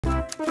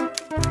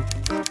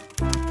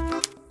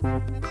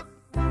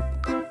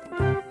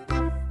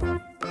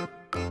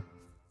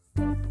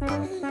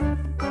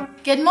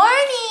Good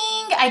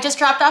morning! I just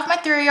dropped off my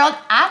 3-year-old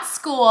at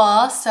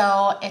school,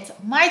 so it's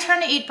my turn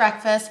to eat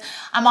breakfast.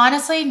 I'm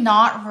honestly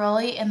not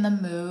really in the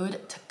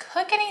mood to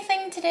cook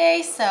anything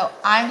today, so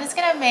I'm just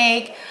gonna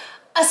make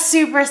a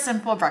super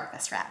simple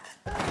breakfast wrap.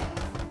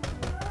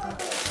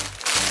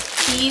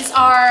 These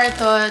are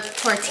the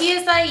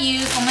tortillas that I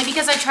use, only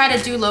because I try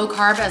to do low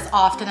carb as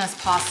often as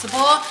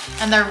possible,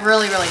 and they're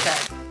really, really good.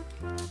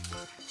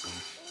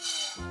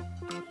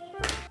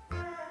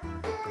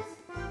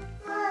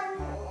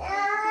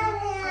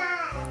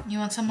 You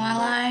want some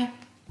Lala?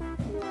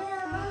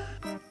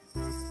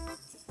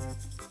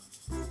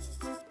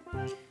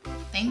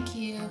 Thank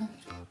you.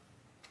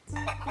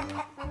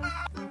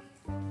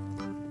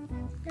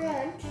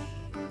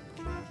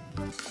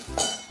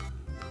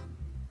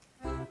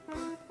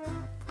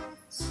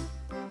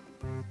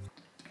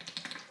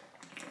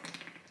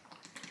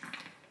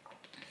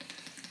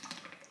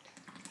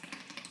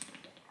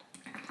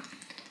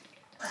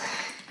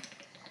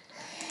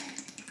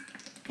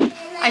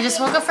 I just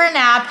woke up for a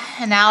nap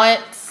and now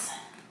it's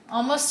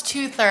almost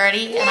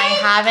 2:30 and I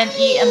haven't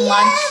eaten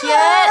lunch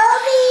yet.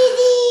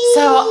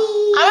 So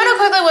I'm gonna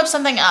quickly whip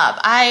something up.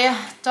 I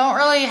don't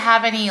really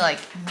have any like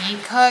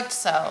meat cooked,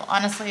 so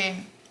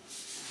honestly,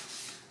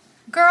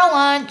 girl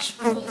lunch.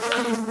 Why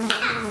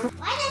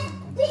does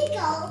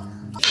Pico?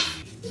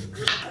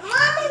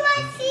 Mommy, my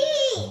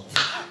feet.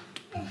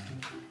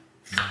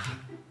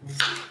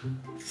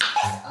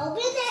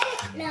 Open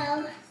it?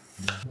 No.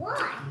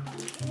 Why?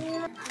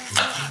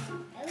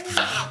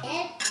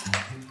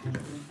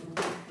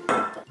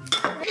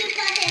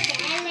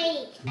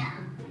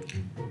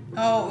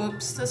 Oh,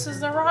 oops, this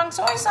is the wrong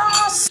soy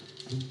sauce.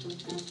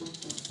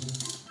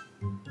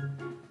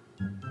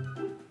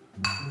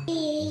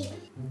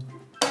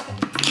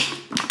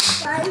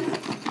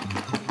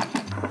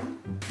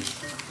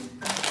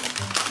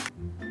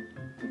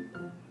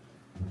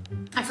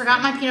 I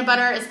forgot my peanut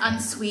butter is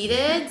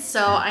unsweetened,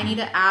 so I need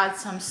to add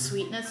some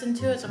sweetness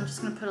into it. So I'm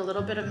just gonna put a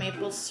little bit of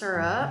maple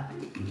syrup.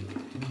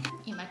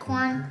 Eat my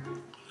corn.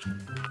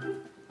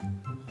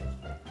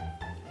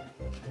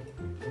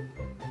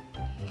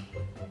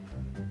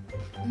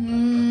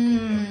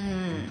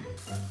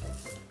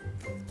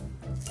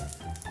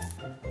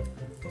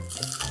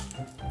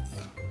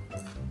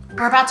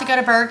 We're about to go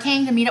to Burger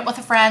King to meet up with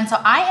a friend, so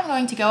I am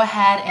going to go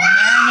ahead and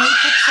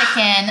marinate the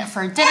chicken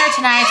for dinner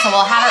tonight, so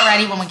we'll have it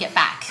ready when we get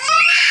back.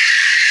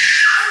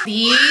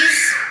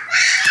 These,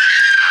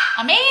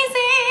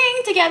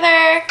 amazing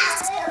together.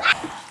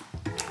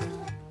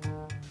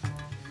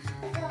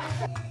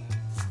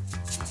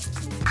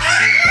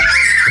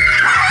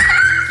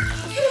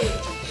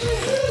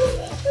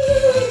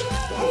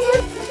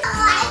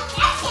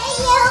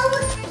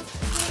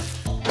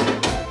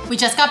 We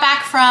just got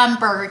back from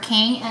Burger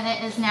King and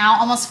it is now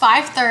almost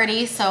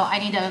 5:30, so I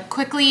need to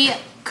quickly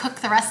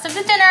cook the rest of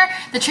the dinner.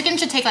 The chicken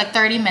should take like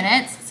 30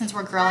 minutes since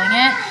we're grilling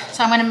it.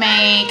 So I'm gonna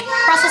make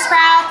Brussels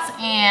sprouts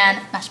and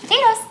mashed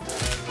potatoes.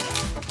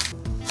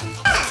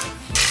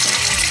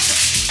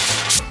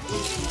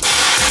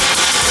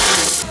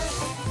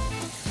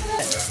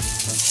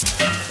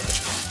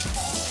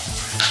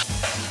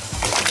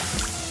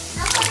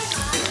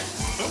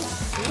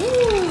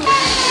 Ooh.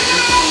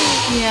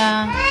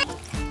 Yeah.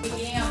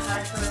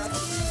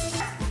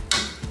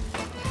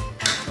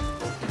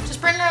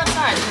 Bring her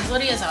outside because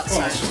Lydia's outside.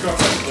 Oh, let's just go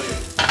outside with Lydia.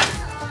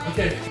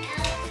 Okay.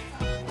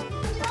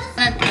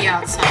 I'm gonna be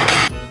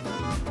outside.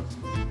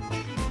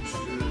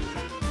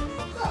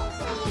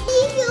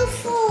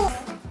 Beautiful.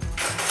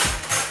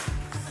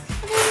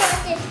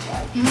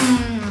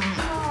 Mmm.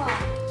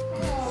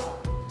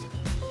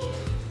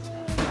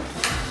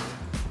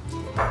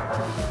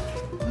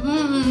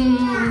 Mmm.